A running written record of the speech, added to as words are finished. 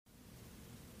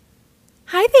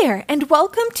Hi there, and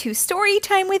welcome to Story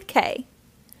Time with Kay.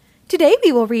 Today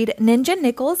we will read Ninja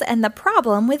Nichols and the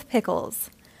Problem with Pickles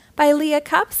by Leah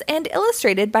Cups and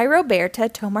illustrated by Roberta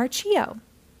Tomarchio.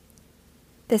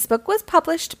 This book was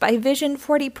published by Vision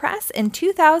 40 Press in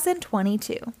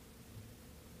 2022.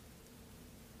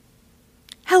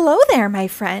 Hello there, my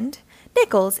friend.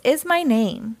 Nichols is my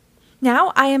name.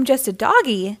 Now I am just a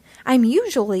doggy. I'm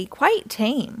usually quite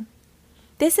tame.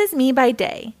 This is me by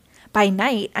day. By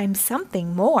night, I'm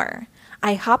something more.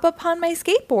 I hop upon my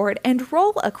skateboard and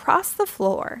roll across the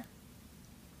floor.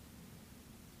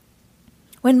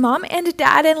 When Mom and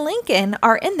Dad and Lincoln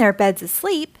are in their beds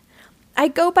asleep, I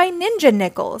go by Ninja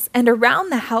Nichols and around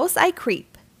the house I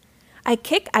creep. I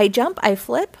kick, I jump, I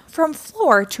flip, from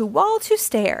floor to wall to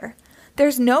stair.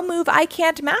 There's no move I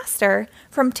can't master,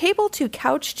 from table to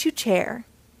couch to chair.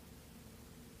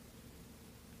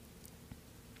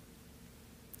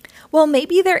 Well,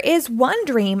 maybe there is one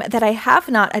dream that I have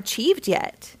not achieved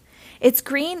yet. It's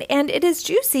green and it is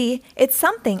juicy. It's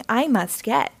something I must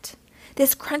get.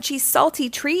 This crunchy, salty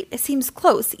treat seems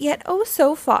close, yet oh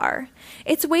so far.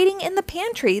 It's waiting in the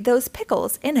pantry, those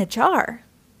pickles in a jar.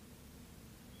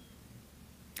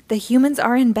 The humans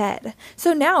are in bed,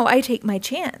 so now I take my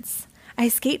chance. I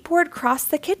skateboard cross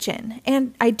the kitchen,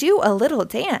 and I do a little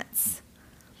dance.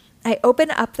 I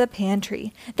open up the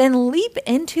pantry, then leap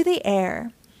into the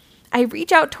air. I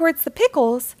reach out towards the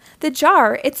pickles, the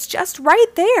jar, it's just right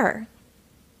there.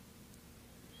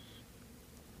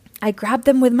 I grab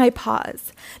them with my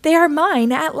paws. They are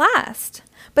mine at last.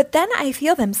 But then I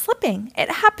feel them slipping.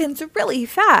 It happens really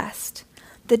fast.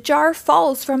 The jar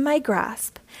falls from my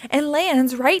grasp and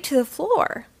lands right to the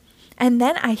floor. And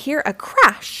then I hear a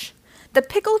crash. The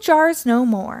pickle jar's no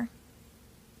more.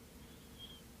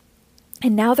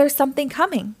 And now there's something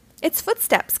coming. It's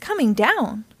footsteps coming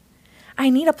down. I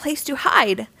need a place to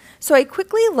hide, so I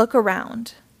quickly look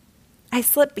around. I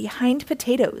slip behind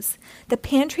potatoes. The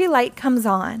pantry light comes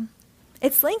on.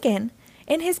 It's Lincoln,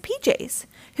 in his PJs,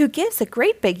 who gives a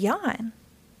great big yawn.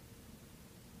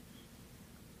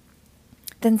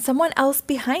 Then someone else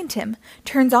behind him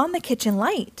turns on the kitchen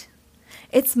light.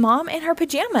 It's Mom in her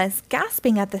pajamas,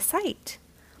 gasping at the sight.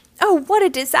 "Oh, what a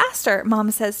disaster," Mom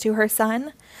says to her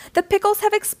son. "The pickles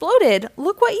have exploded.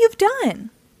 Look what you've done."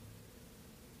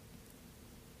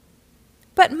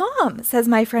 "But Mom," says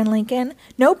my friend Lincoln.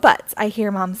 "No buts," I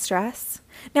hear Mom stress.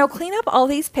 "Now clean up all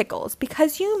these pickles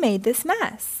because you made this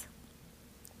mess."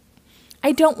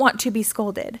 I don't want to be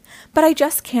scolded, but I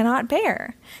just cannot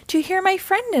bear to hear my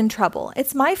friend in trouble.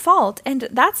 It's my fault, and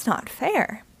that's not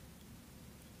fair.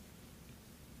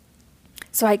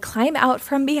 So I climb out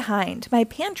from behind my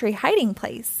pantry hiding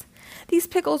place. "These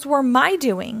pickles were my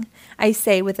doing," I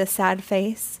say with a sad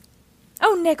face.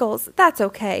 "Oh, Nichols, that's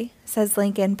okay," says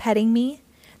Lincoln, petting me.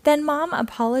 Then Mom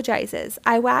apologizes.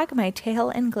 I wag my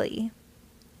tail in glee.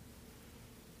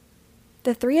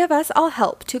 The three of us all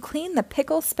help to clean the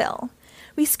pickle spill.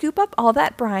 We scoop up all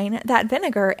that brine, that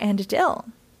vinegar, and dill.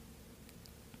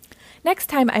 Next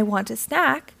time I want a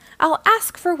snack, I'll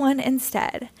ask for one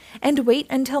instead, and wait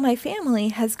until my family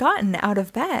has gotten out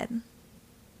of bed.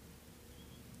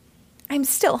 I'm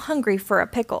still hungry for a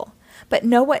pickle, but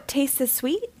know what tastes as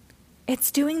sweet?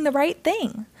 It's doing the right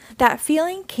thing. That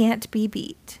feeling can't be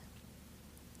beat.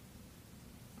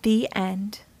 The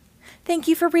end. Thank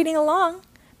you for reading along.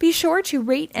 Be sure to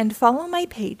rate and follow my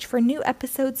page for new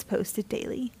episodes posted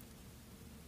daily.